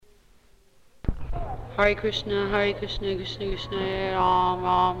Hare Krishna, Krishna Krishna, Ram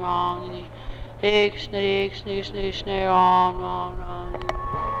Ram Ram, Hare Krishna, Krishna Krishna, Ram Ram Ram,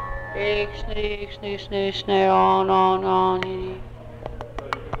 Hare Krishna, Krishna Krishna, Ram Ram Ram.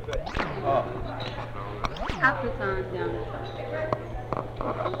 Up is on, down is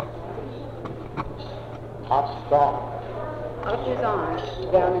Up, strong. Up is on,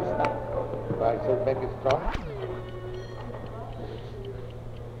 down is up. Right, so make it strong.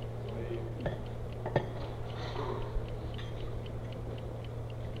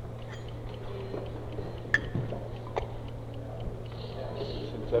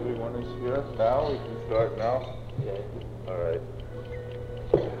 Since everyone is here now, we can start now? Okay. All right.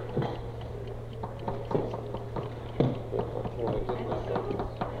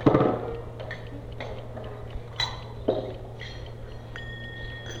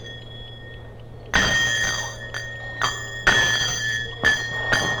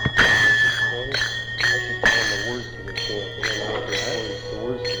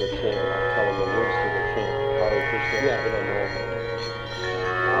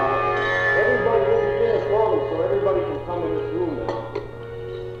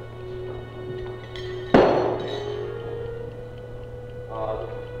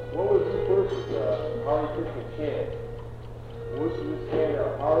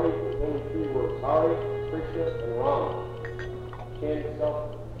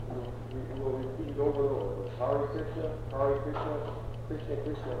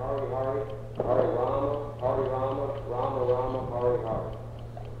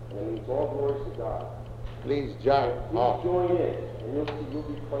 Please join in, and you'll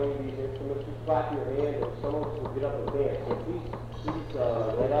be playing these instruments. Just clap your hands, and some of us will get up and dance. So please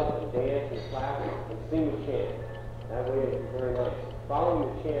get up and dance and clap and sing the chant. That way it'll be very nice.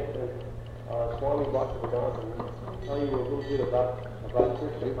 Following the chant, Swami Bhaktivedanta will tell you a little bit about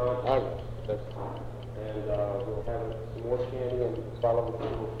Krishna consciousness. And we'll have some more chanting and follow with a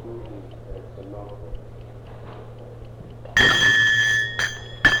little food and some milk.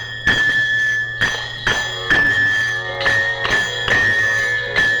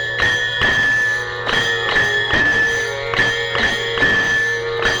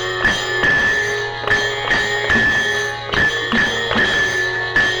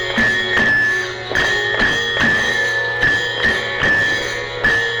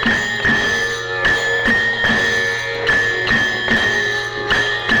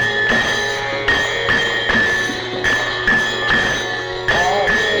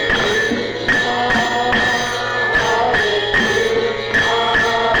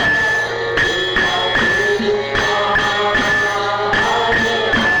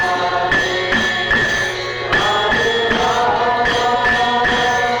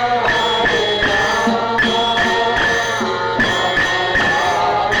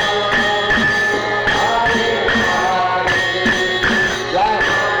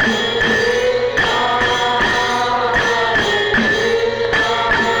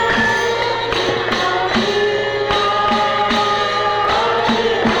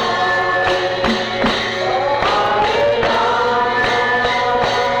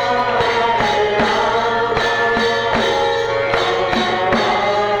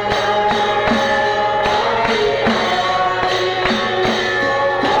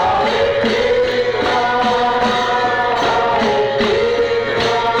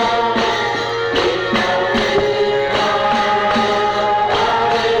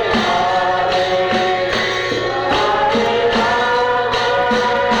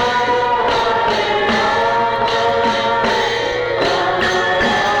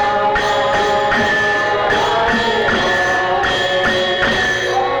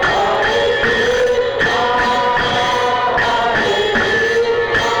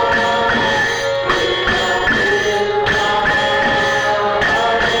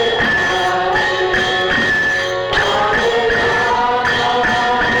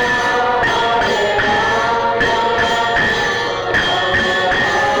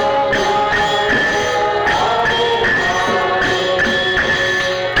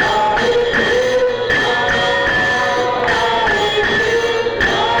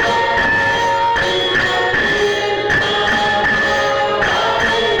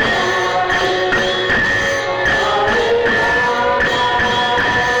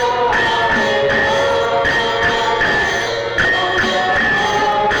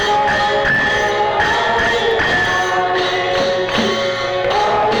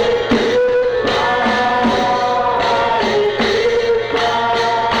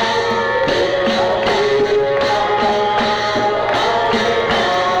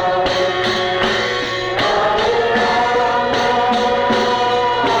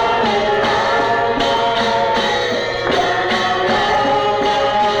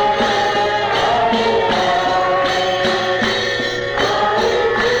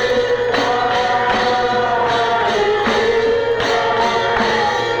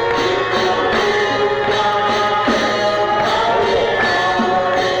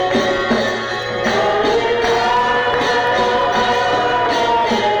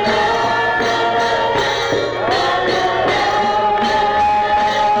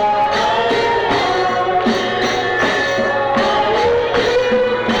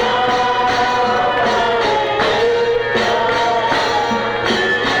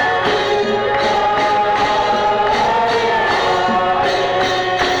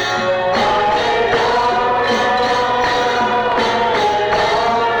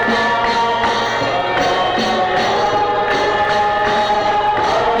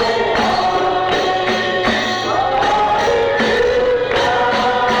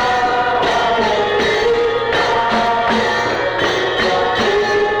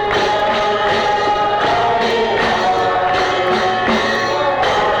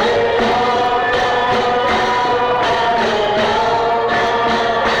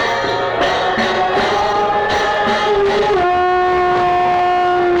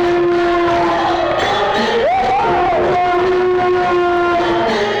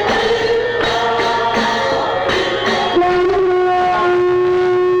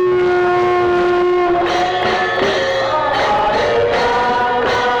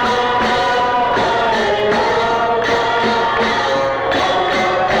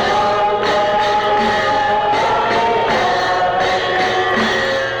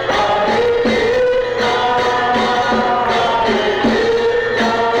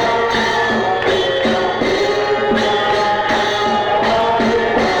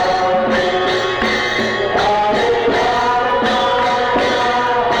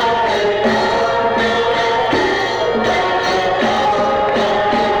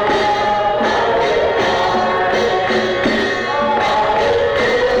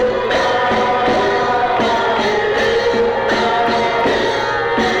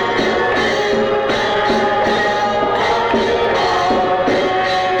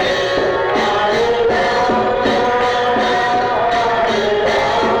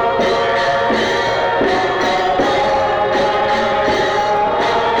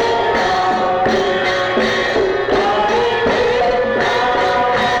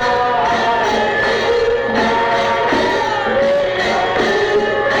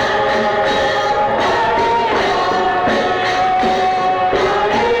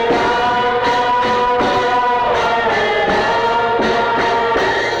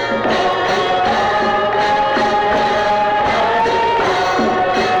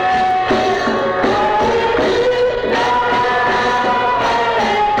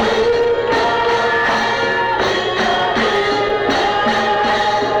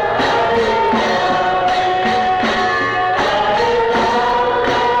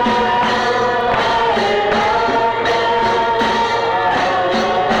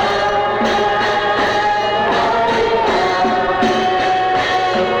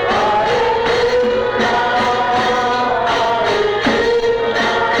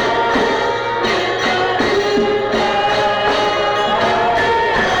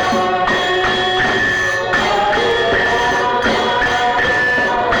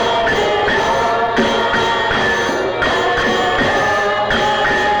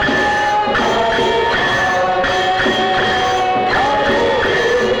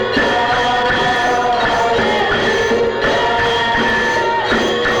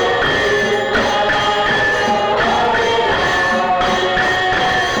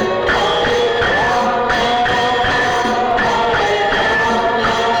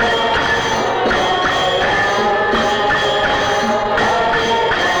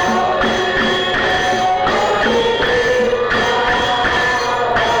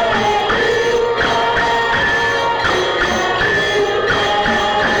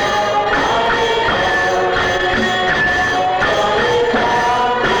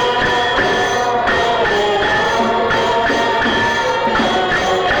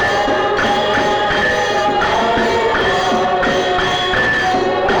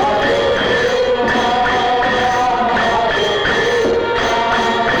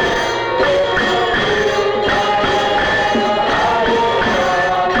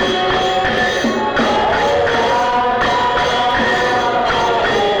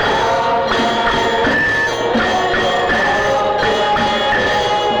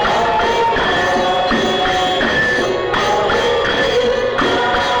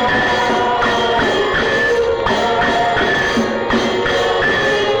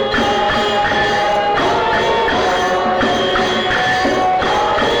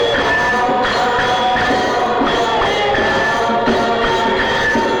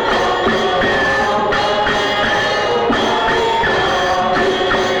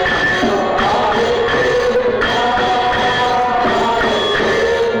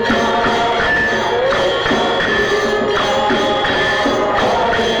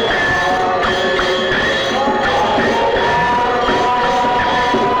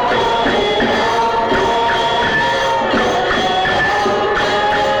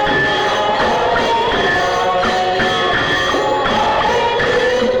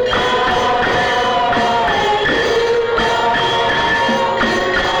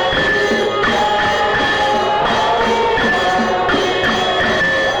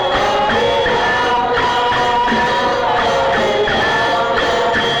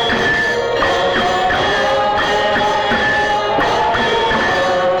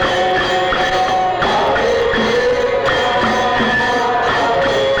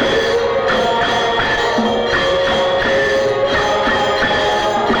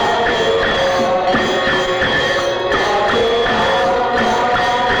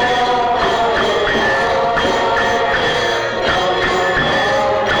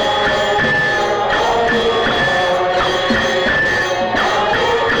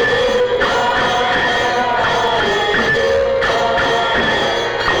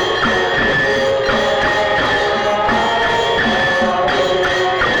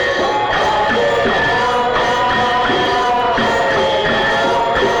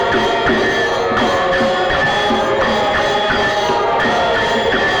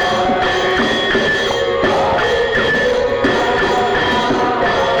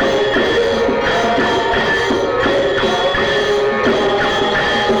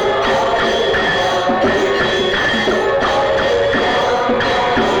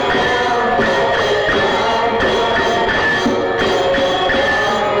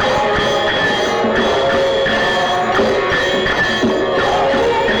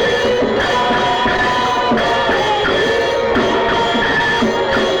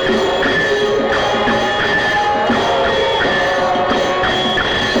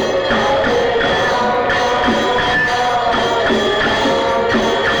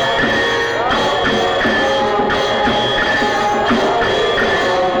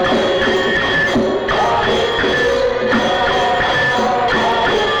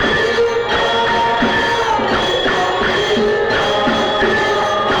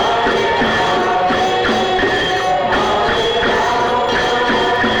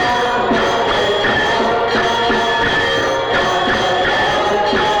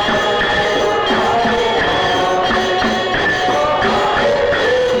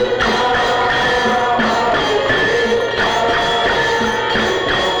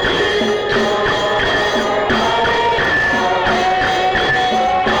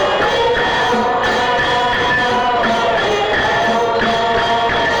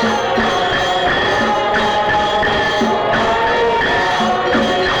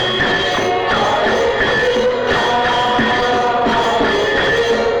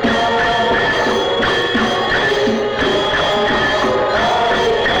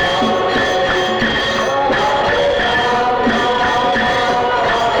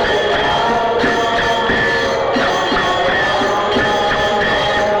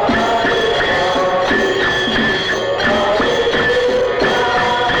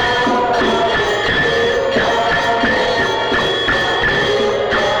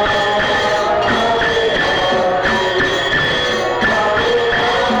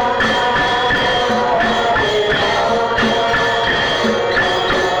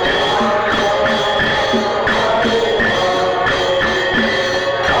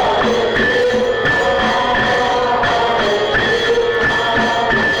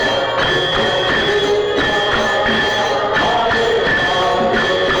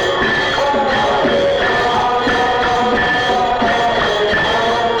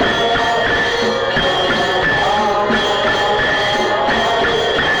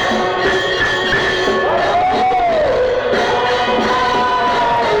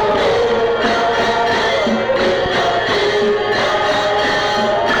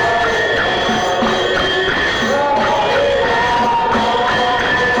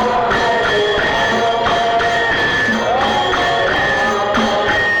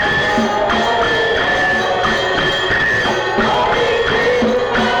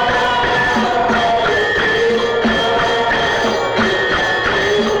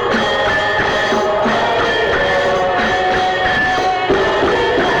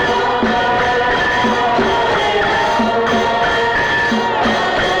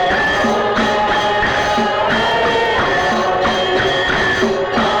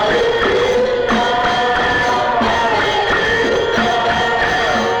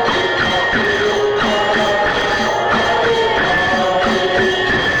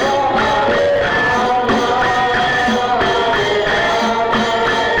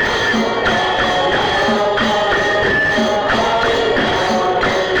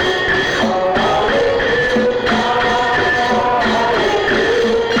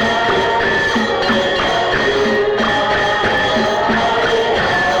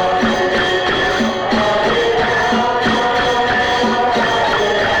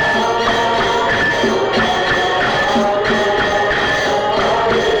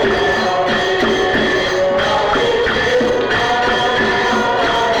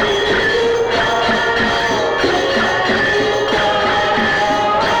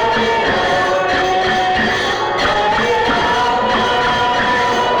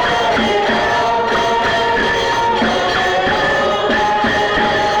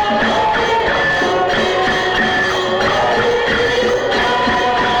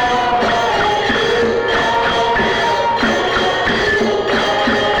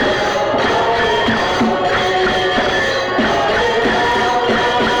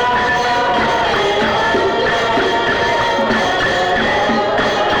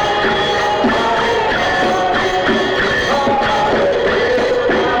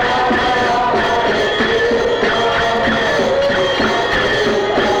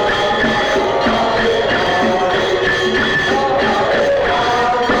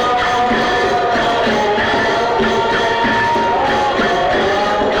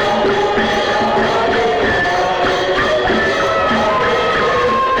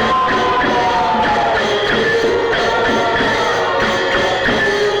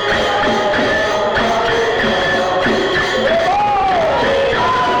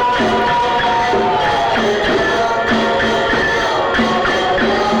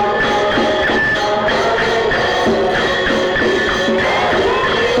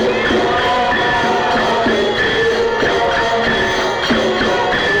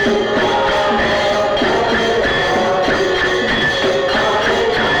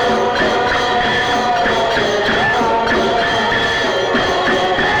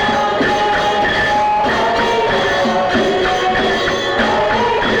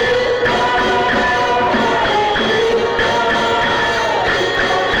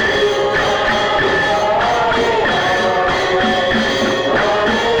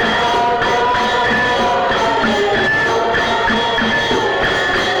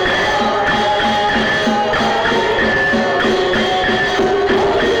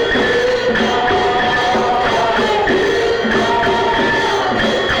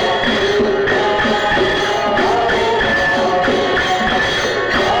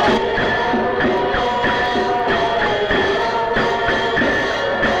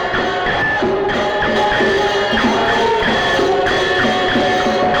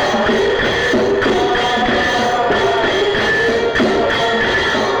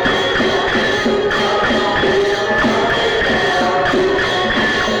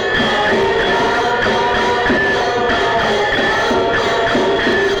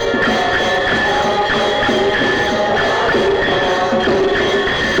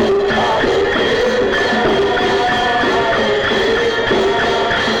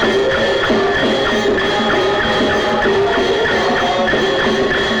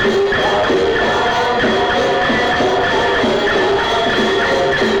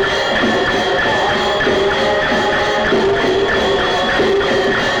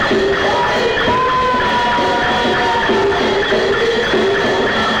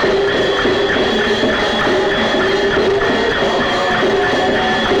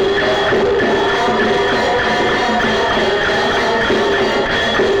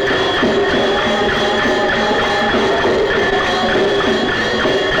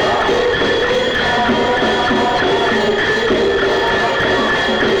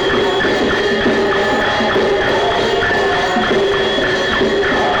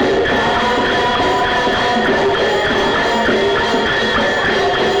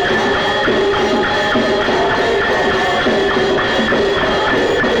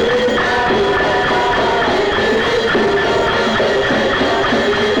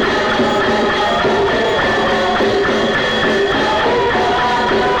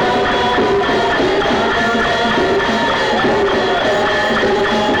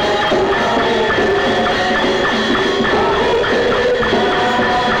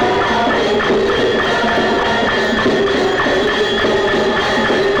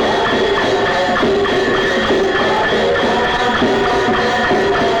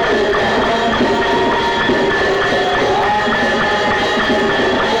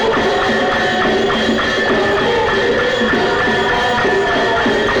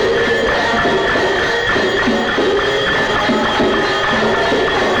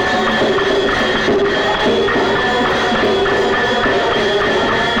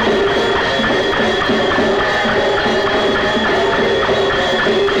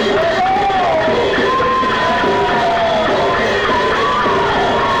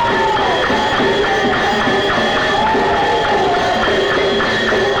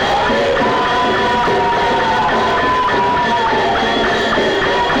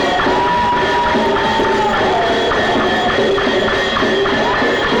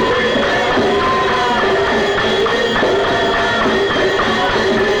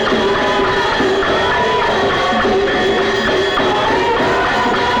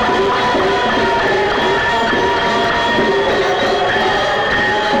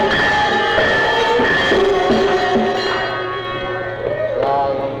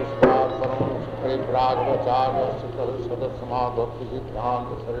 Madhav सिद्धांत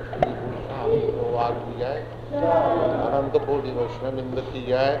सरस्वती गोस्वामी प्रभुपाद की जय, अनंत कोटि वैष्णववृंद की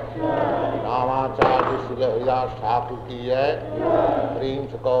जय, रामाचार्य श्री हरिदास ठाकुर की जय, प्रेम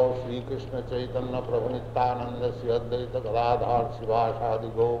से कहो श्री कृष्ण चैतन्य प्रभु नित्यानंद श्री अद्वैत गदाधर शिवासादि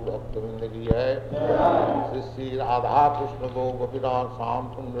गौ भक्तवृंद की जय, श्री श्री राधा कृष्ण गौ गोपीनाथ श्याम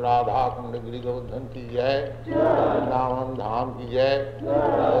कुंड राधा कुंड गिरि गोवर्धन की जय, वृंदावन धाम की जय,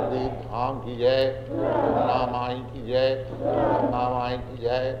 नवद्वीप धाम की जय, यमुना माई की जय, गंगा माई की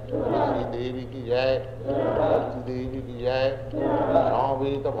जय, तुलसी देवी की जय, तुलसी देवी की जय,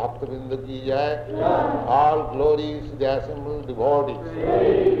 स्वामित भक्तवृंद की जय. All glories to the assembled devotees.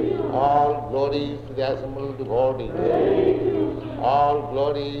 All glories to the assembled devotees. All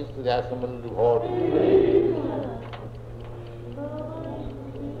glories to the assembled devotees.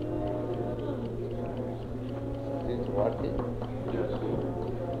 This is what is.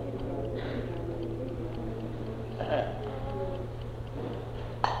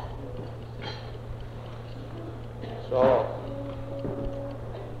 So,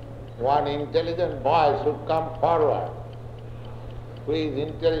 one intelligent boy should come forward. Who is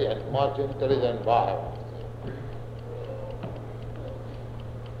intelligent, most intelligent boy?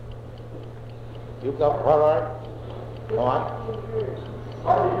 You come forward. Come on.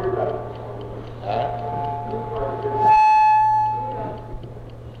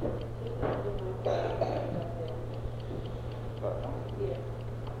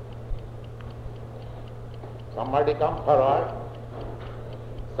 Somebody come forward.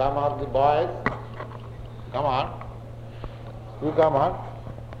 Some of the boys, come on. You come on.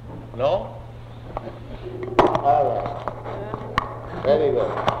 No? All right. Very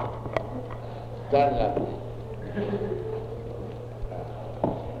good. Stand up.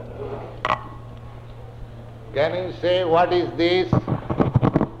 Can you say what is this?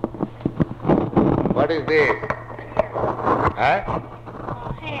 What is this? Huh?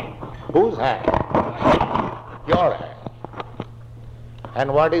 Hand. Whose hand? Your hand.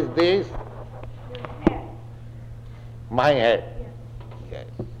 And what is this? Your head. My head. Yes.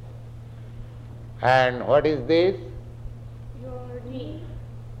 Yes. And what is this? Your knee.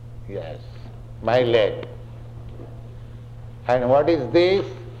 Yes. My leg. And what is this?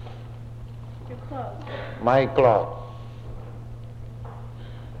 Your clothes. My cloth.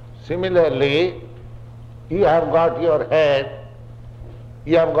 Similarly, you have got your head,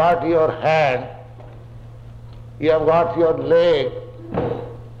 you have got your hand, you have got your leg,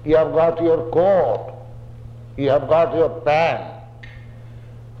 you have got your coat, you have got your pant.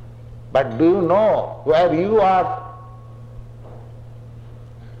 But do you know where you are?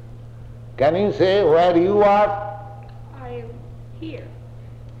 Can you say where you are? I am here.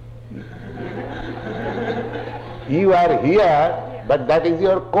 You are here, but that is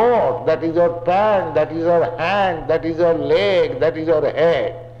your coat, that is your pant, that is your hand, that is your leg, that is your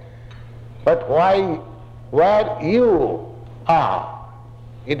head. But where you are?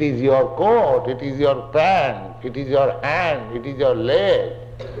 It is your coat, it is your pant, it is your hand, it is your leg.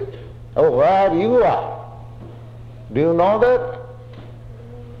 Oh, where you are? Do you know that?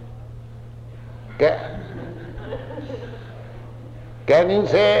 Can you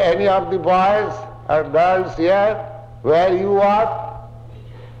say any of the boys or girls here where you are?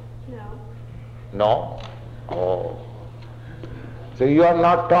 No. No? Oh. So you are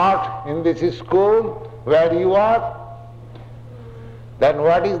not taught in this school where you are? Then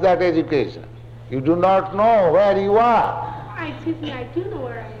what is that education? You do not know where you are. Excuse me, I do know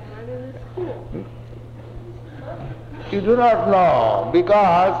where I am. I'm in the school. You do not know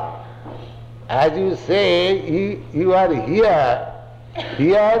because as you say, you are here.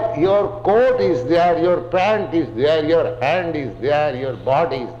 Here your coat is there, your pant is there, your hand is there, your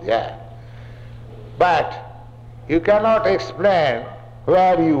body is there. But you cannot explain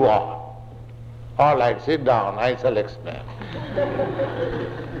where you are. All right, sit down, I shall explain.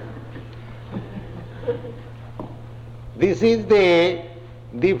 This is the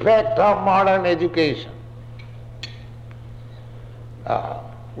defect of modern education.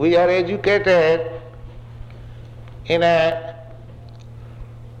 We are educated in a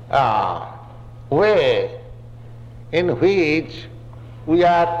way in which we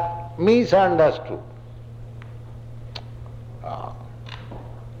are misunderstood.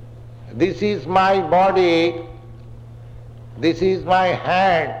 This is my body, this is my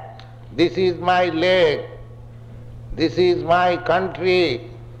hand, this is my leg, this is my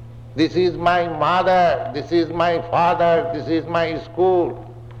country, this is my mother, this is my father, this is my school.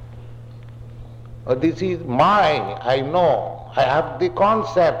 This is mine, I know. I have the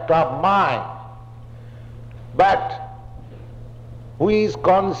concept of mine. But who is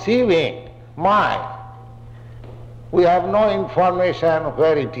conceiving mine? we have no information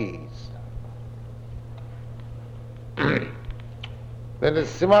where it is. Then in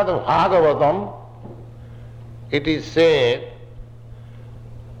Srimad Bhagavatam, it is said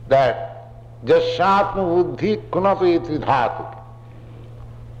that Jasatma buddhi kunapi dhatu.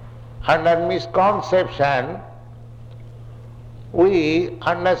 Under misconception, we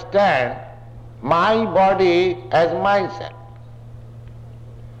understand my body as myself.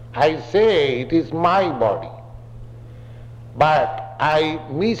 I say it is my body, but I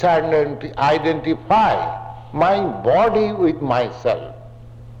misidentify my body with myself.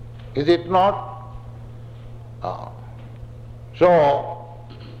 Is it not? So,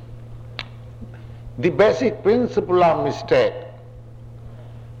 the basic principle of mistake,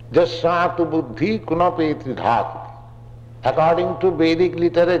 Jasatu buddhi kunapeti dhatu. According to Vedic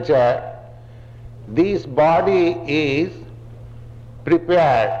literature, this body is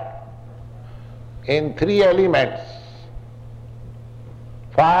prepared in 3 elements: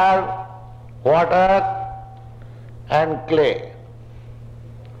 fire, water and clay.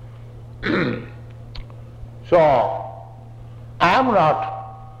 So, I am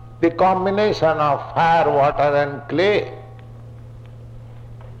not the combination of fire, water and clay.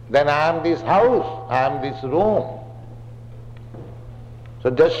 Then I am this house, I am this room.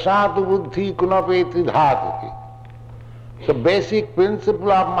 So, Jasatu buddhi kunapeti dhatu. So, basic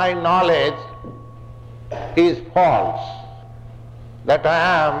principle of my knowledge is false, that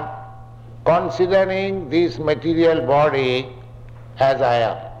I am considering this material body as I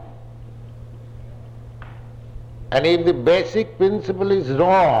am. And if the basic principle is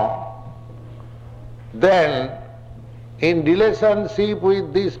wrong, then in relationship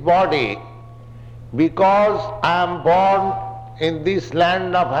with this body, because I am born in this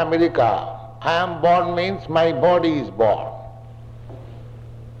land of America, I am born means my body is born.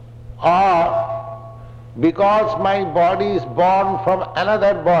 Or because my body is born from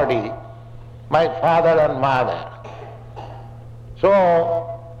another body, my father and mother.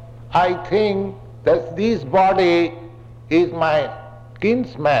 So I think that this body is my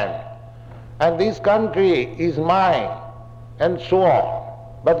kinsman and this country is mine and so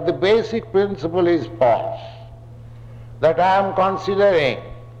on. But the basic principle is false, that I am considering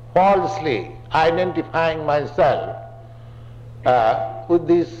falsely, identifying myself with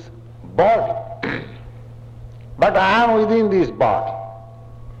this body. But I am within this body.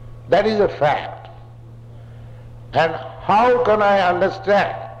 That is a fact. And how can I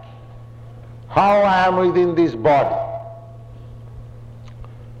understand how I am within this body?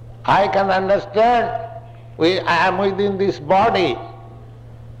 I can understand I am within this body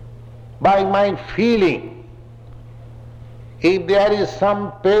by my feeling. If there is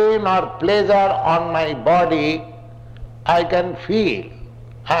some pain or pleasure on my body, I can feel,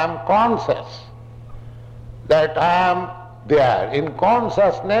 I am conscious that I am there. In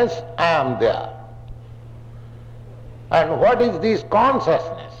consciousness, I am there. And what is this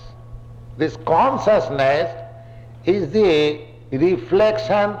consciousness? This consciousness is the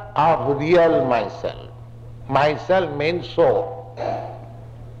reflection of real myself. Myself means soul.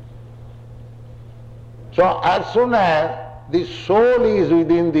 So as soon as the soul is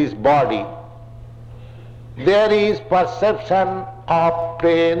within this body, there is perception of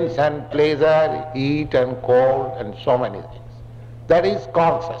pains and pleasure, heat and cold and so many things. That is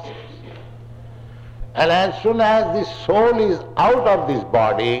consciousness. And as soon as the soul is out of this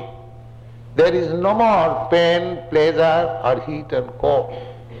body, there is no more pain, pleasure or heat and cold.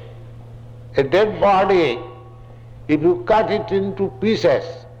 A dead body, if you cut it into pieces,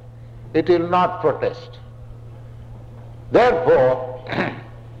 it will not protest. Therefore,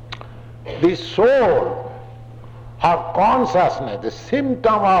 the soul or consciousness, the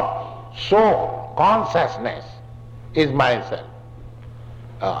symptom of soul, consciousness, is myself.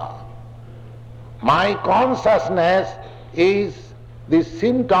 My consciousness is the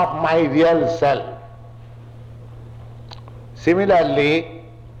symptom of my real self. Similarly,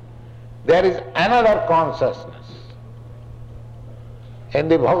 there is another consciousness. In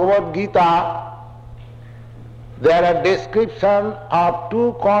the Bhagavad Gita, there are descriptions of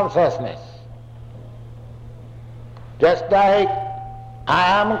 2 consciousness. Just like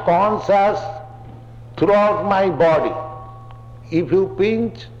I am conscious throughout my body. If you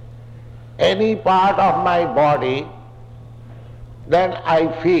pinch any part of my body, then I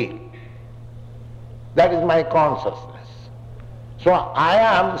feel. That is my consciousness. So I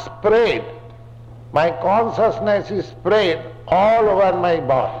am spread. My consciousness is spread all over my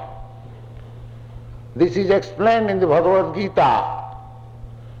body. This is explained in the Bhagavad Gita.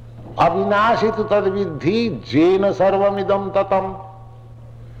 Avinashitu tad vidhi jena sarvamidam tatam.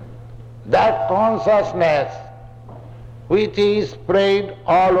 That consciousness which is spread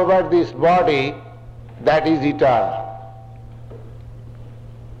all over this body, that is eternal.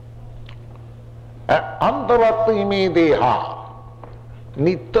 Antavat ime deha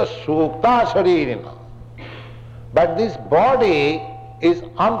nitya sukta sharirina. But this body is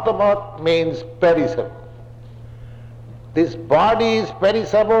antavat, means perishable. This body is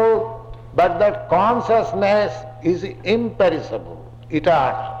perishable, but that consciousness is imperishable,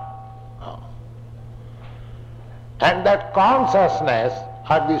 eternal. And that consciousness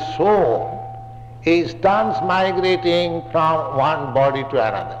or the soul is transmigrating from one body to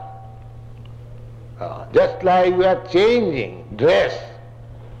another. Just like you are changing dress.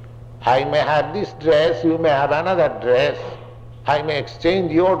 I may have this dress, you may have another dress. I may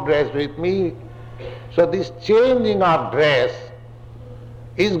exchange your dress with me. So this changing of dress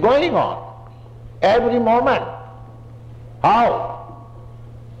is going on every moment. How?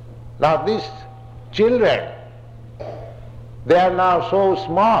 Now these children, they are now so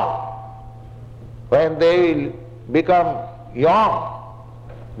small. When they will become young,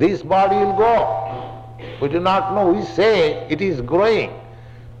 this body will go. We do not know. We say it is growing.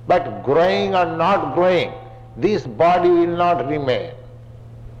 But growing or not growing, this body will not remain.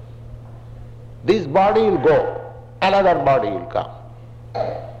 This body will go, another body will come.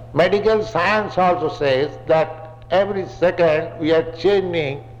 Medical science also says that every second we are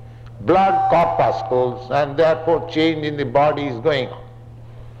changing blood corpuscles, and therefore change in the body is going on.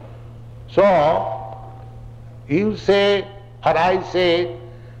 So, you say or I say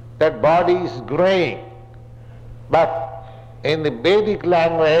that body is growing, but in the Vedic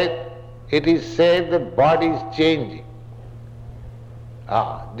language it is said that body is changing.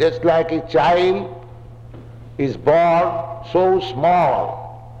 Just like a child is born so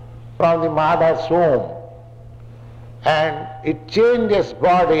small from the mother's womb, and it changes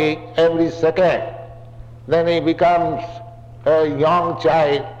body every second. Then he becomes a young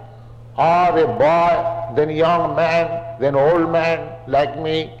child, or a boy, then a young man, then old man like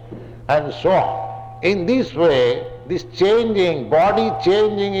me, and so on. In this way, this changing, body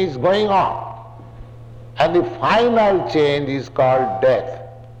changing is going on. And the final change is called death.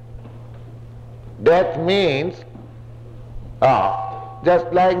 Death means, just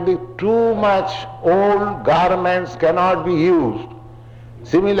like the too much old garments cannot be used,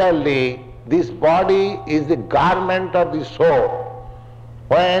 similarly, this body is the garment of the soul.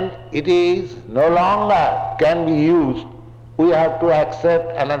 When it is no longer can be used, we have to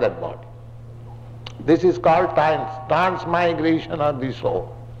accept another body. This is called transmigration of the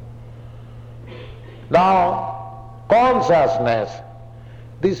soul. Now, consciousness,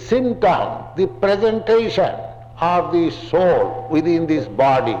 the symptom, the presentation of the soul within this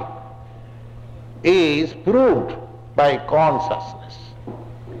body is proved by consciousness.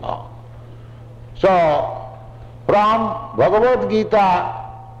 So, from Bhagavad Gita,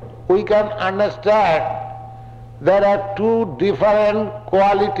 we can understand there are two different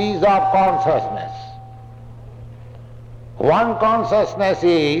qualities of consciousness. One consciousness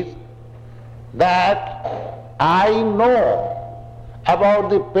is that I know about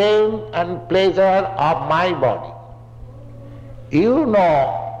the pain and pleasure of my body. You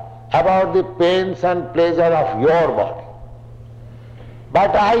know about the pains and pleasure of your body.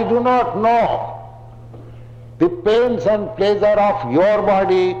 But I do not know the pains and pleasure of your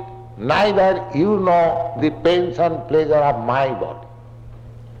body, neither you know the pains and pleasure of my body.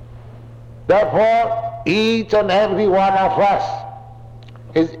 Therefore, each and every one of us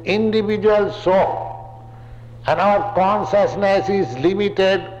is individual soul, and our consciousness is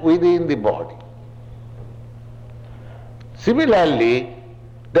limited within the body. Similarly,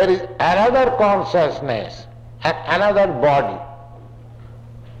 there is another consciousness and another body.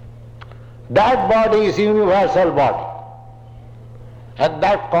 That body is universal body, and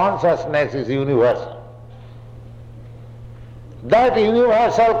that consciousness is universal. That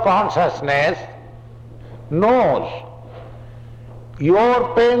universal consciousness knows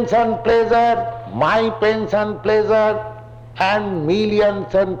your pains and pleasure, my pains and pleasure, and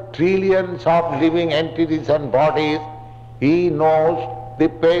millions and trillions of living entities and bodies. He knows the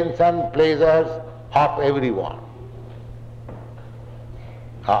pains and pleasures of everyone.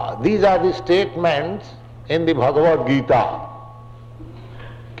 These are the statements in the Bhagavad Gita.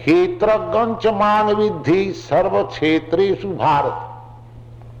 Kshetragancha manavidhi sarva kshetreshu bharat.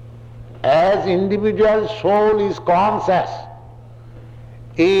 As individual soul is conscious,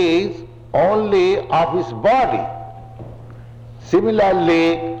 is only of his body.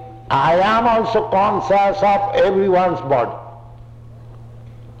 Similarly, I am also conscious of everyone's body.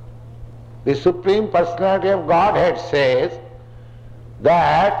 The Supreme Personality of Godhead says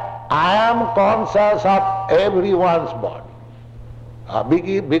that I am conscious of everyone's body.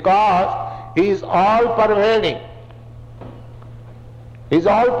 Because he is all pervading. He is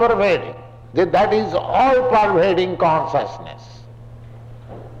all pervading. That is all pervading consciousness.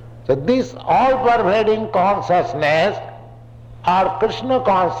 So this all pervading consciousness or Krishna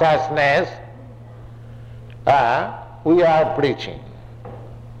consciousness we are preaching.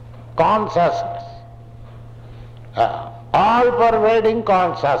 Consciousness. All pervading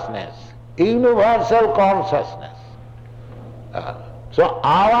consciousness. Universal consciousness. So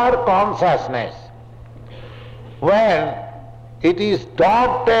our consciousness, when it is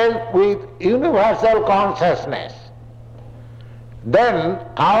dovetailed with universal consciousness, then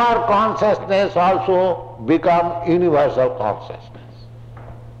our consciousness also becomes universal consciousness.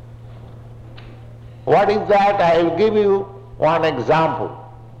 What is that? I will give you one example.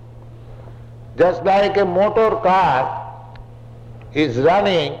 Just like a motor car is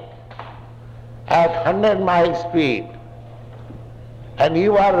running at 100 miles speed and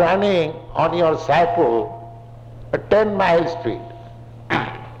you are running on your cycle at 10 miles speed.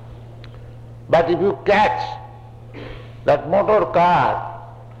 But if you catch that motor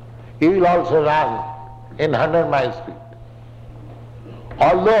car, you will also run in 100 miles speed.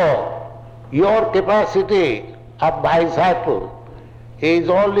 Although your capacity of bicycle is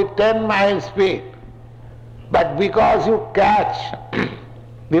only 10 miles speed, but because you catch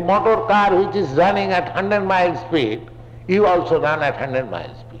the motor car which is running at 100 miles speed, you also run at 100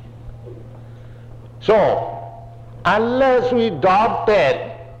 miles speed. So, unless we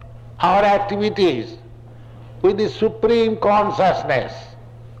dovetail our activities with the supreme consciousness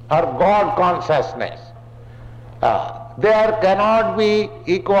or God consciousness, there cannot be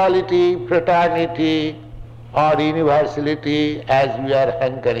equality, fraternity or universality as we are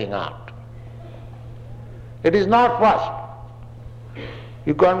hankering out. It is not possible.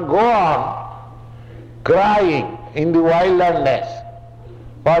 You can go on crying in the wilderness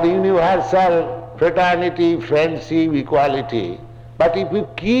for universal fraternity, friendship, equality, but if you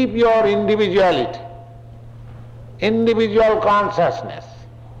keep your individuality, individual consciousness,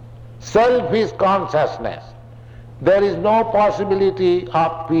 selfish consciousness, there is no possibility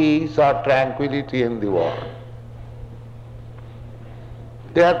of peace or tranquility in the world.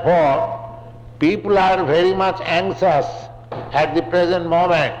 Therefore, people are very much anxious at the present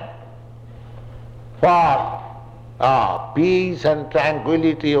moment for peace and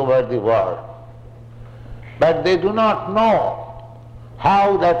tranquility over the world. But they do not know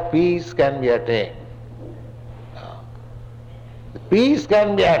how that peace can be attained. Peace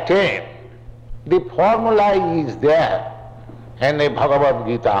can be attained. The formula is there in the Bhagavad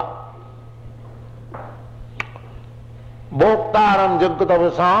Gita. Bhoktaram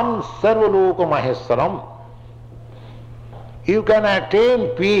jagatavasam sarvaloka maheswaram. You can attain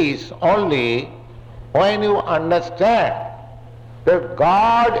peace only when you understand that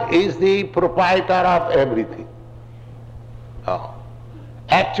God is the proprietor of everything.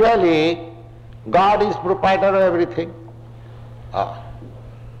 Actually, God is proprietor of everything.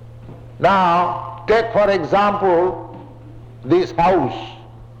 Now, take for example this house.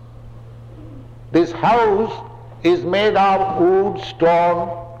 This house is made of wood, stone,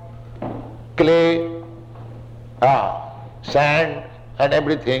 clay, sand and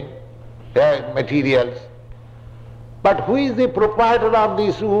everything, materials. But who is the proprietor of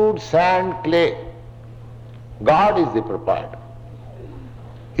this wood, sand, clay? God is the proprietor.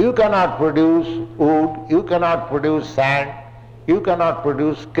 You cannot produce wood, you cannot produce sand, you cannot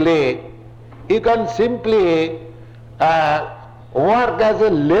produce clay. You can simply work as a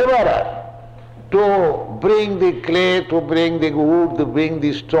laborer to bring the clay, to bring the wood, to bring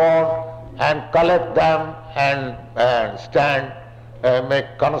the stone and collect them and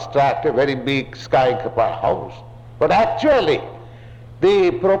construct a very big skyscraper house. But actually,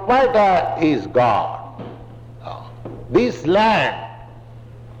 the proprietor is God. This land,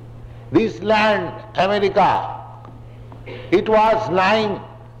 America, it was lying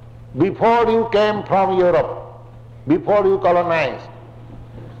before you came from Europe, before you colonized.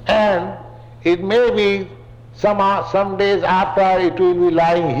 And it may be some days after it will be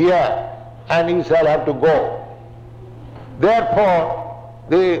lying here and you shall have to go. Therefore,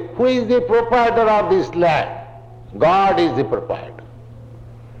 who is the proprietor of this land? God is the proprietor.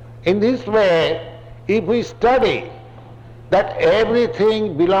 In this way, if we study that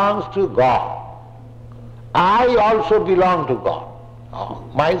everything belongs to God, I also belong to God.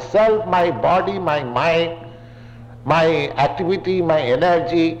 Myself, my body, my mind, my activity, my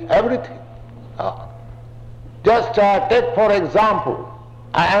energy, everything. Just take for example,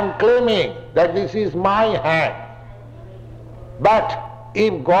 I am claiming that this is my hand, but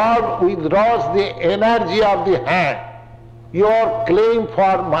if God withdraws the energy of the hand, your claim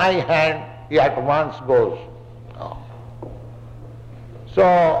for my hand at once goes.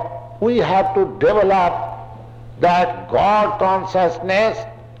 So we have to develop that God consciousness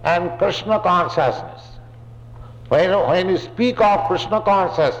and Krishna consciousness. When you speak of Krishna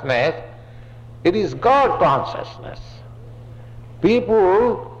consciousness, it is God consciousness.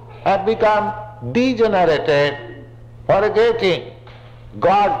 People have become degenerated, forgetting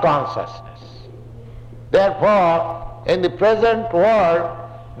God consciousness. Therefore, in the present world,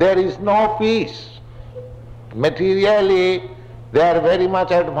 there is no peace. Materially, they are very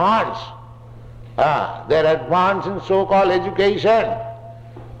much advanced. They are advanced in so-called education,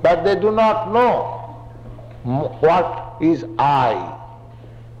 but they do not know what is I.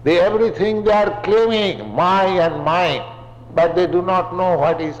 Everything they are claiming, my and mine, but they do not know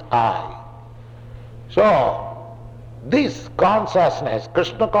what is I. So, this consciousness,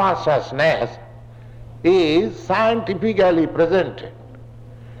 Krishna consciousness, is scientifically presented.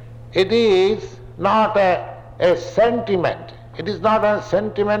 It is not a sentiment. It is not a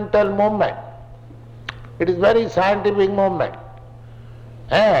sentimental movement. It is very scientific movement.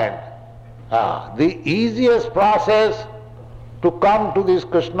 And the easiest process to come to this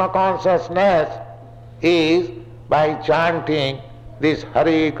Krishna consciousness is by chanting this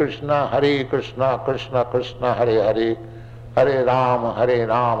Hare Krishna, Krishna Krishna, Hare Hare, Hare Rama,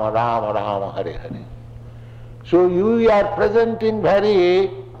 Rama Rama, Hare Hare. So you are presenting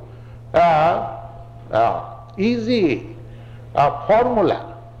very easy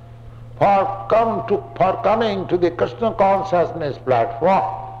formula for coming to the Krishna consciousness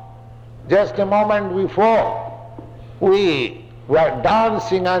platform. Just a moment before, we were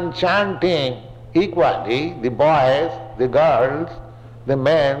dancing and chanting equally, the boys, the girls, the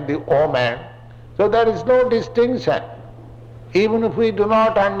men, the women. So there is no distinction. Even if we do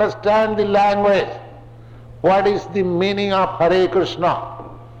not understand the language, what is the meaning of Hare Krishna?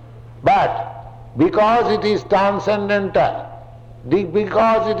 But because it is transcendental,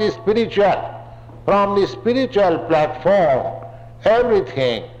 because it is spiritual, from the spiritual platform,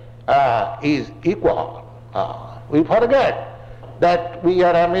 everything is equal. We forget that we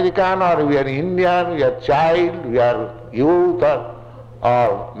are American or we are Indian, we are child, we are youth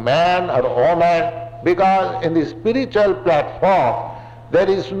or man or woman, because in the spiritual platform there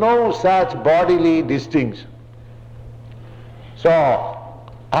is no such bodily distinction. So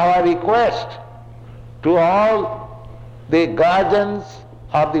our request to all the guardians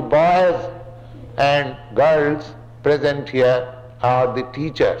of the boys and girls present here, or the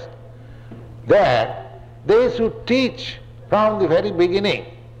teachers, that they should teach from the very beginning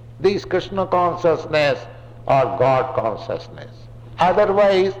this Krishna consciousness or God consciousness.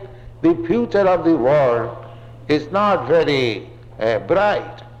 Otherwise, the future of the world is not very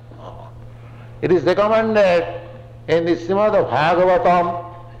bright. It is recommended in the Srimad Bhagavatam.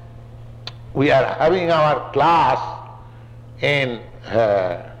 We are having our class in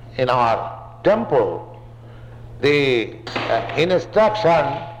our temple. The instruction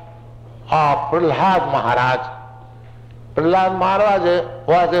of Prahlad Maharaj. Prahlad Maharaj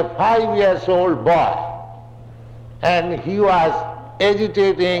was a 5-year-old boy, and he was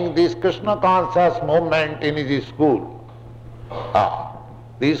agitating this Krishna conscious movement in his school.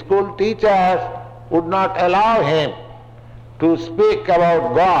 The school teachers would not allow him to speak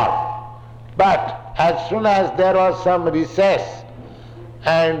about God, but as soon as there was some recess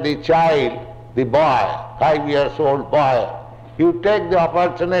and the child, the boy, 5-year-old boy, he would take the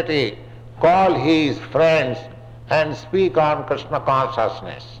opportunity, call his friends and speak on Krishna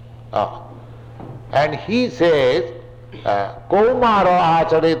consciousness. And he says, Kaumaro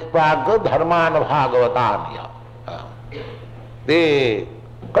acharit pragya dharman bhagavatanya. The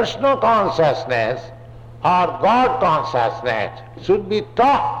Krishna consciousness or God consciousness should be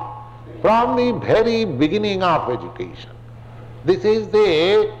taught from the very beginning of education. This is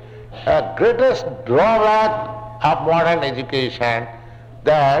the greatest drawback of modern education,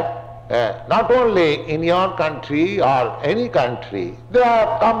 that not only in your country or any country, they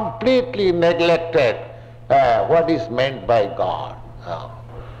are completely neglected what is meant by God.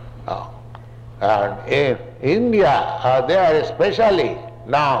 And in India, they are especially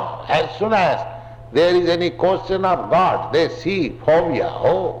now, as soon as there is any question of God, they see phobia.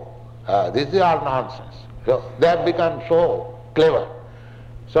 This is all nonsense. So they have become so clever.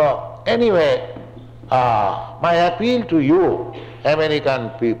 So anyway, my appeal to you, American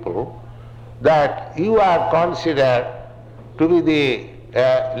people, that you are considered to be the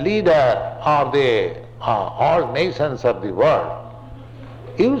leader of the all nations of the world.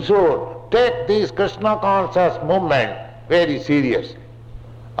 You should take this Krishna conscious movement very seriously.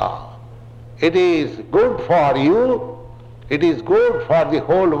 It is good for you, it is good for the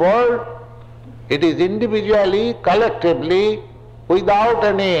whole world, it is individually, collectively, without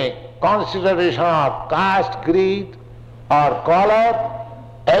any consideration of caste, creed or color.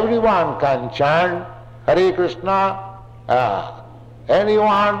 Everyone can chant Hare Krishna,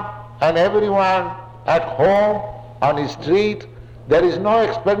 anyone and everyone at home, on the street. There is no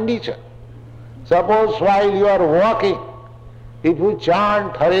expenditure. Suppose while you are walking, if you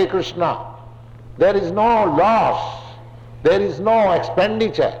chant Hare Krishna, there is no loss, there is no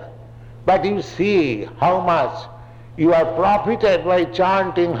expenditure. But you see how much you are profited by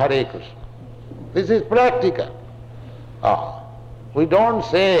chanting Hare Krishna. This is practical. We don't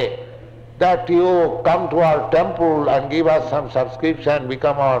say that you come to our temple and give us some subscription,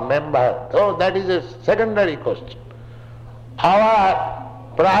 become our member. Oh, that is a secondary question.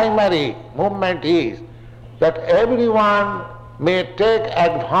 Our primary movement is that everyone may take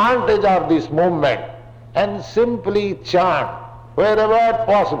advantage of this movement and simply chant wherever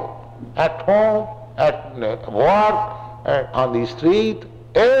possible, at home, at work, on the street,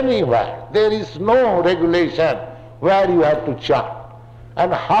 anywhere. There is no regulation where you have to chant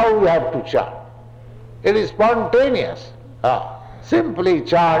and how you have to chant. It is spontaneous. Simply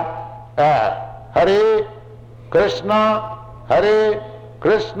chant Hare Krishna, Hare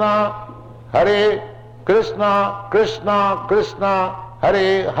Krishna, Hare Krishna, Krishna Krishna,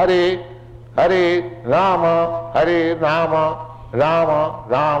 Hare Hare, Hare Rama, Hare Rama, Rama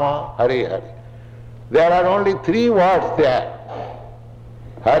Rama, Hare Hare. There are only three words there,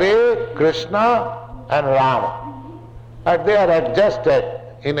 Hare Krishna and Rama. But they are adjusted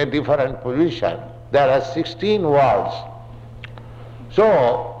in a different position. There are 16 words.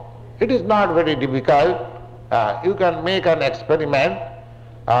 So, it is not very difficult. You can make an experiment.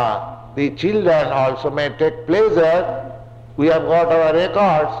 The children also may take pleasure. We have got our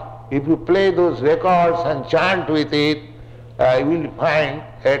records. If you play those records and chant with it, you will find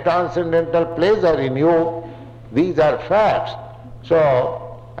a transcendental pleasure in you. These are facts.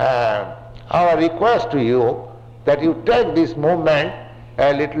 So, our request to you that you take this movement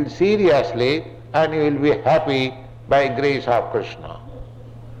a little seriously and you will be happy by grace of Krishna.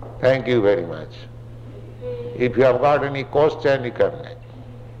 Thank you very much. If you have got any question, you can make.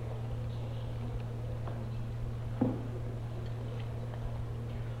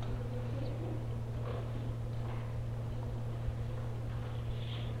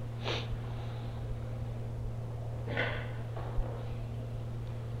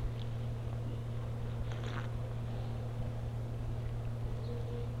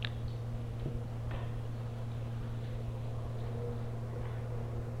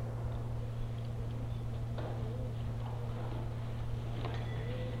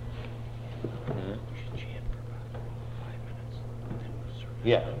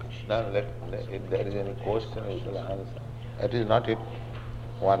 Yeah, now if there is any question, we shall answer. That is not it,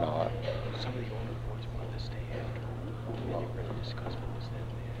 1 hour. Some of the older boys want to stay after. They didn't really discuss what was there.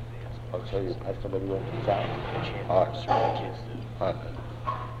 Also, you first of all you want to chant?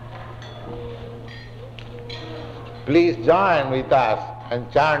 Please join with us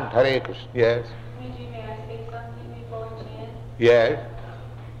and chant Hare Krishna. Yes? May I say something before we chant? Yes?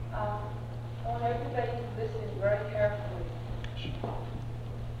 I want everybody to listen very carefully.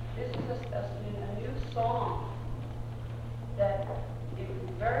 This is a new song that it would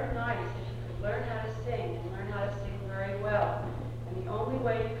be very nice if you could learn how to sing and learn how to sing very well. And the only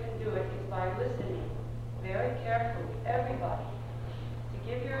way you can do it is by listening very carefully, everybody, to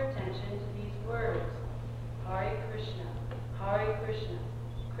give your attention to these words. Hare Krishna, Hare Krishna,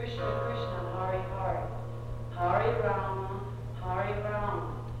 Krishna Krishna, Hare Hare, Hare Rama, Hare Rama,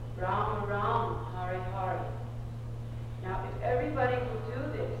 Rama Rama, Hare Hare. Now, if everybody will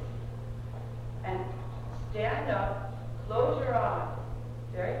do this and stand up, close your eyes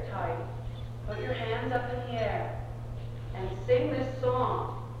very tight, put your hands up in the air, and sing this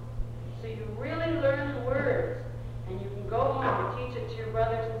song so you really learn the words and you can go home and teach it to your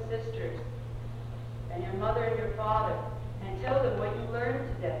brothers and sisters and your mother and your father and tell them what you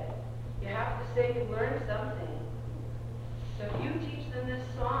learned today. You have to say you learned something. So if you teach them this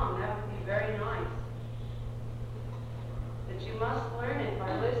song, that would be very nice. But you must learn it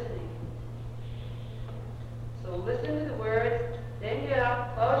by listening. So listen to the words, then get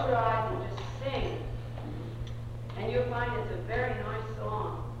up, close your eyes, and just sing. And you'll find it's a very nice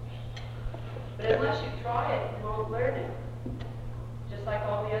song. But unless you try it, you won't learn it. Just like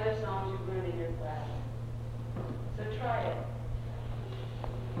all the other songs you learn in your class. So try it.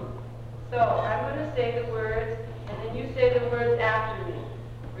 So I'm going to say the words, and then you say the words after me.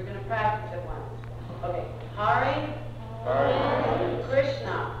 We're going to practice it once. Okay. Hare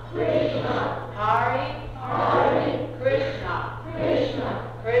Krishna, Hari, Krishna, Krishna,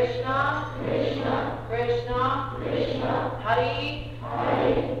 Krishna, Hari,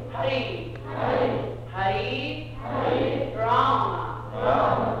 Hari, Rama,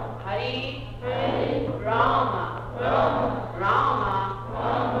 Hari, Rama,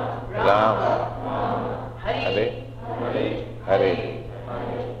 Rama, Hari, Hare.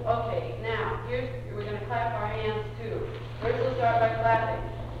 Okay, now, we're going to clap our hands too. First we'll start by clapping.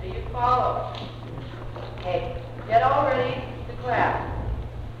 So you follow. Okay, get all ready to clap.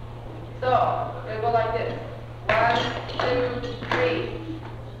 So, it'll go like this. 1, 2, 3.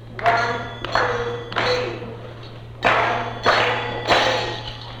 1, 2, 3. 1, 2, 3.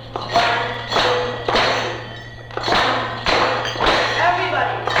 1, 2, 3.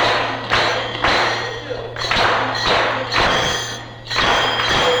 Everybody. 2.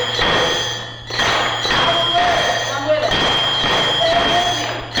 Come with it. Say it with me.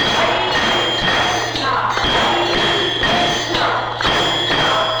 Krishna. Krishna.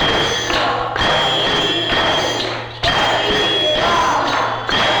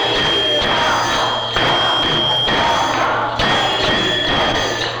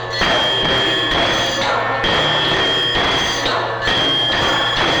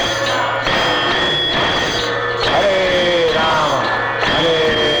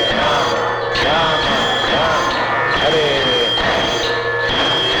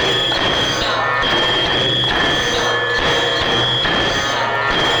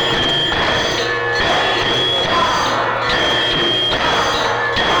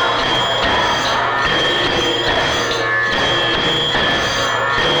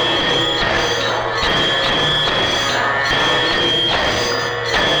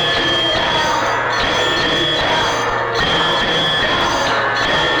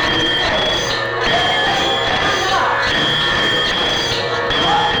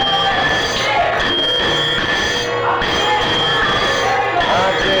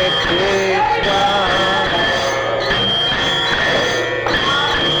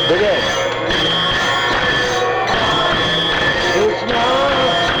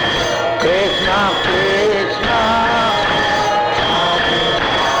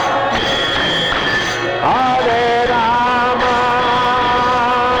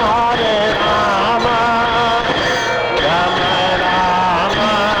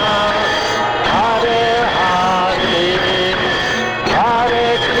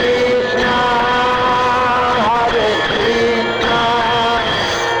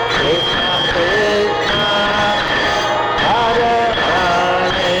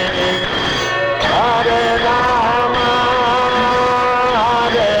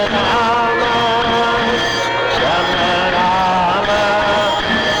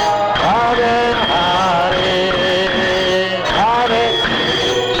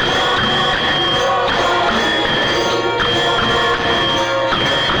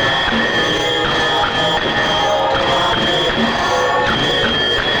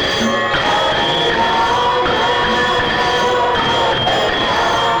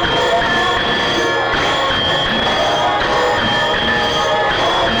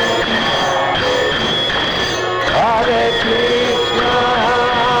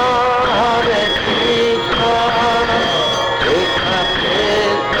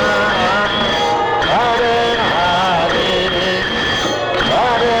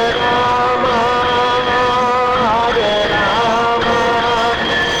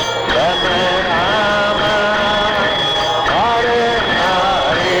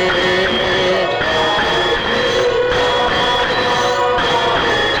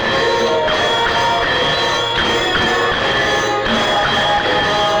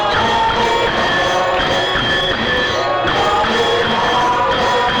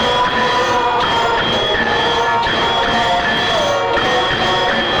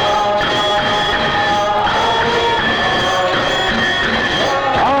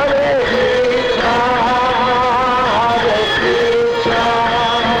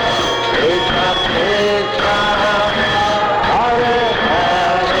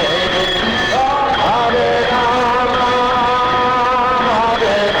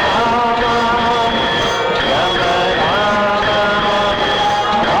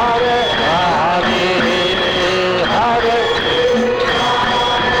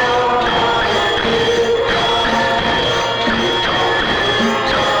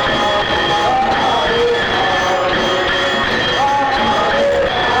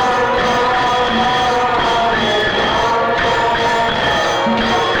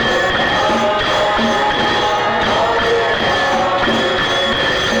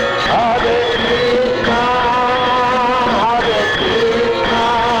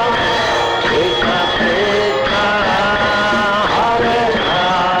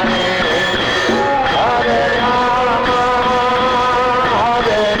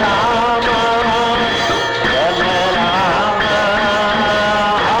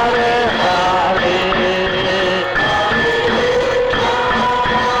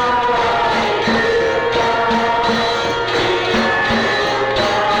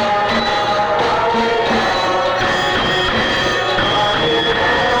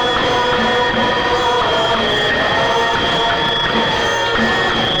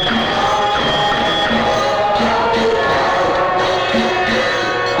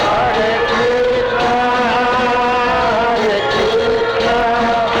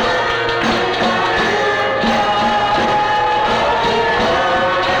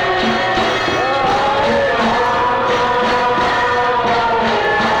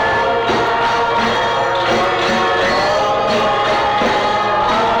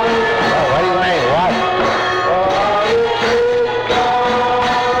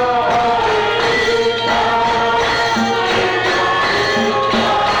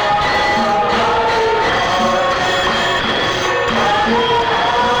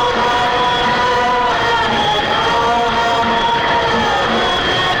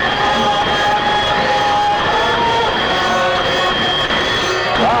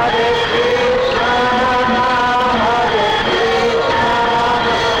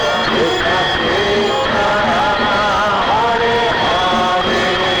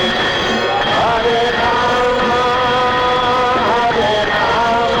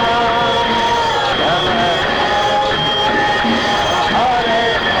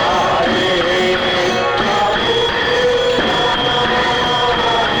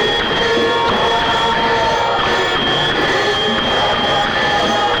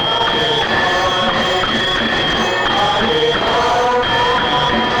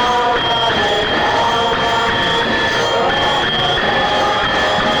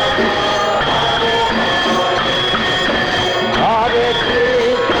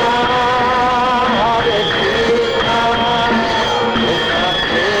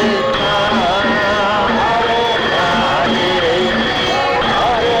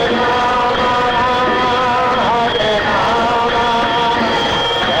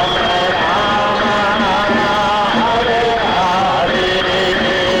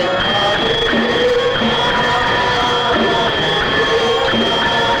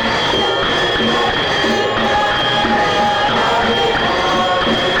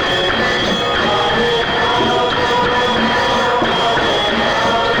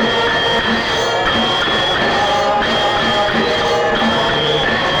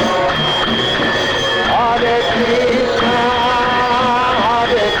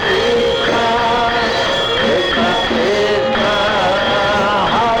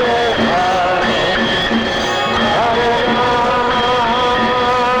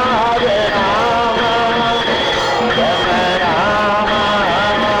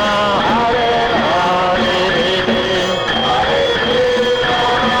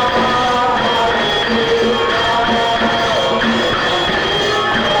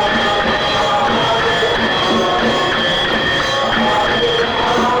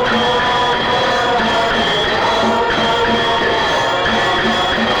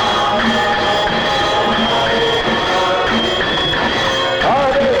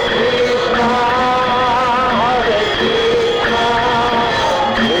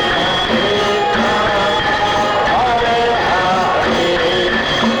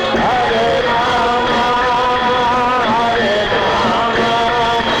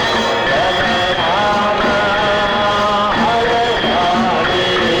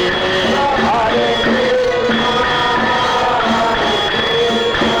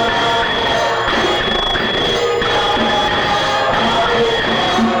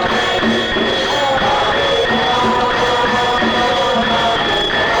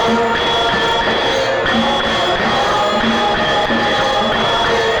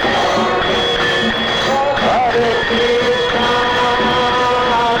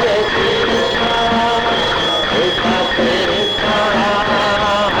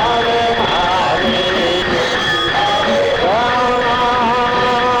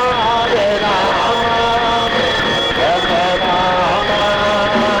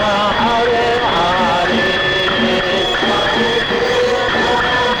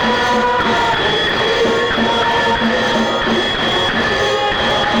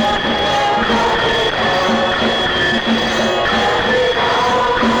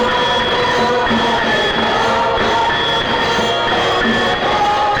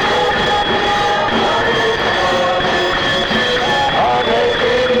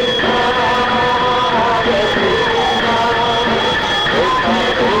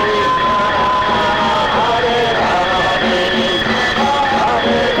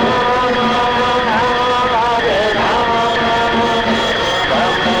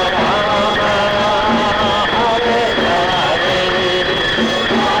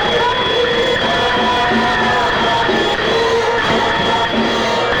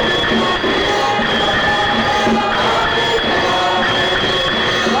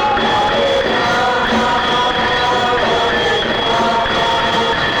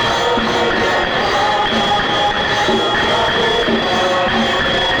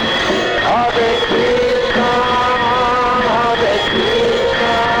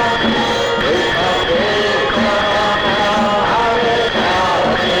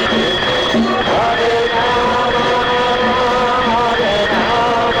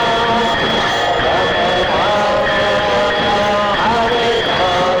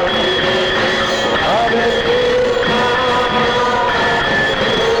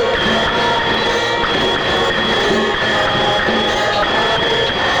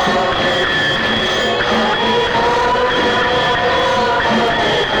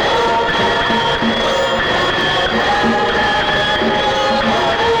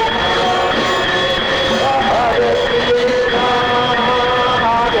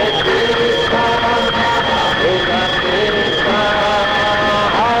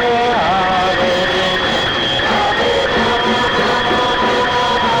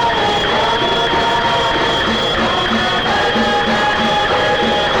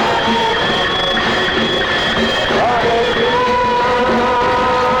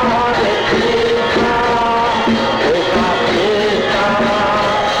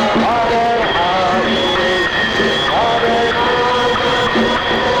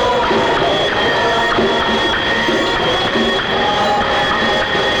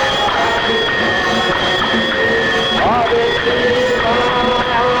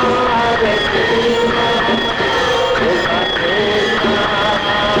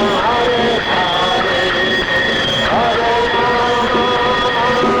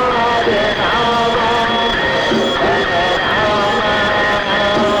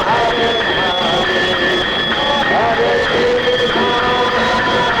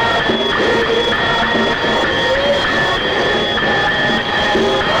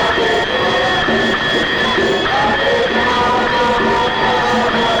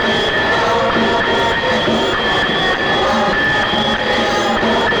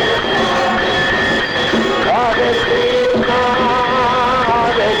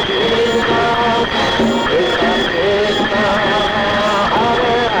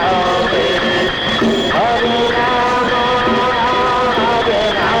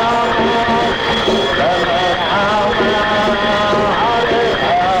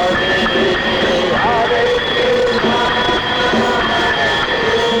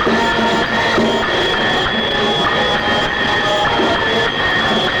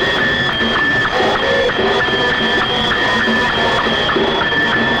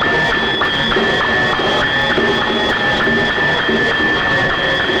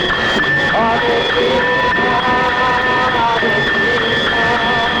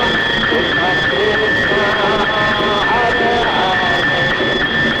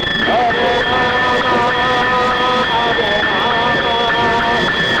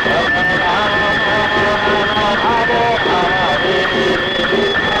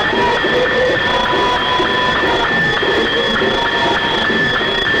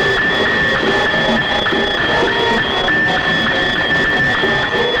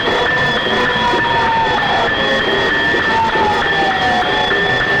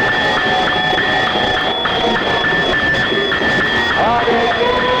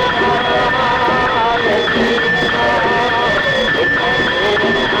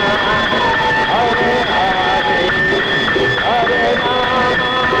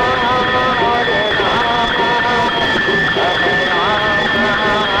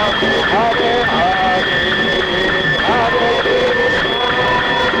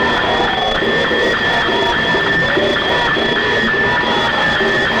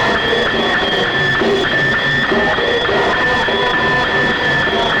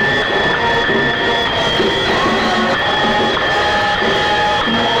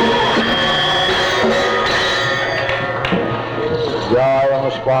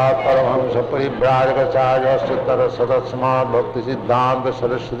 स्वाद परमहंस परिव्राजकाचार्य सदस्मात् भक्ति सिद्धांत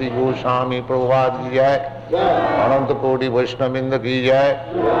सरस्वती गोस्वामी प्रभुपाद की जय, अनंत कोटि वैष्णववृंद की जय,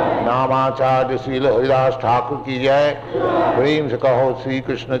 नामाचार्य शील हरिदास ठाकुर की जय। प्रेम से कहो श्री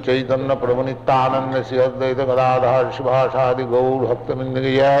कृष्ण चैतन्य प्रभु नित्यानंद श्री अद्वैत गदाधर शिवासादि गौर भक्तवृंद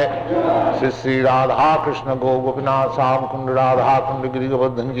की जय। श्री श्री राधा कृष्ण गो गोपीनाथ श्याम कुंड राधा कुंड गिरि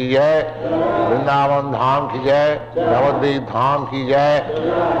गोवर्धन की जय। वृंदावन धाम की जय, नवद्वीप धाम की जय,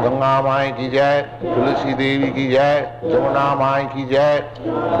 गंगा माई की जय, तुलसी देवी की जय, जमुना माई की जय,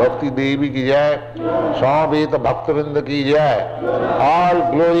 भक्ति देवी की जय, समवेत भक्तवृंद की जय। All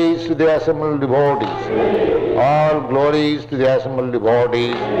glories to the assembled devotees. All glories to the assembled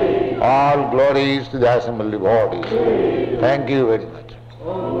devotees. All glories to the assembled devotees. Thank you very much.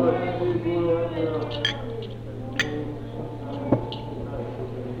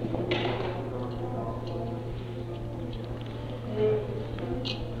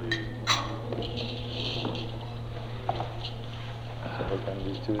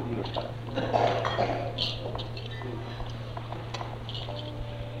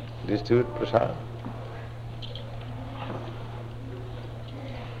 Distribute prasad.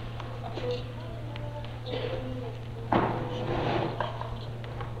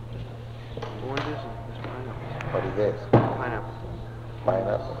 What is this? Pineapple.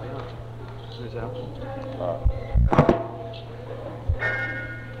 Pineapple. Who's that?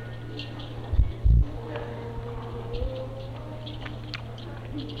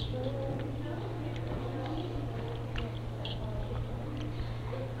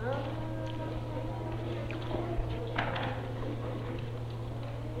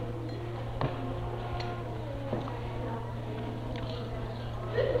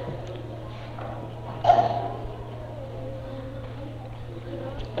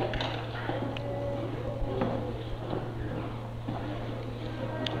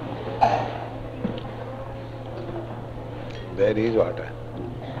 There is water.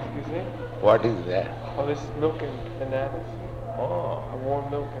 Excuse me? What is there? Oh, this is milk and bananas. Oh. A warm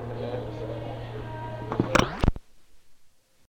milk and bananas.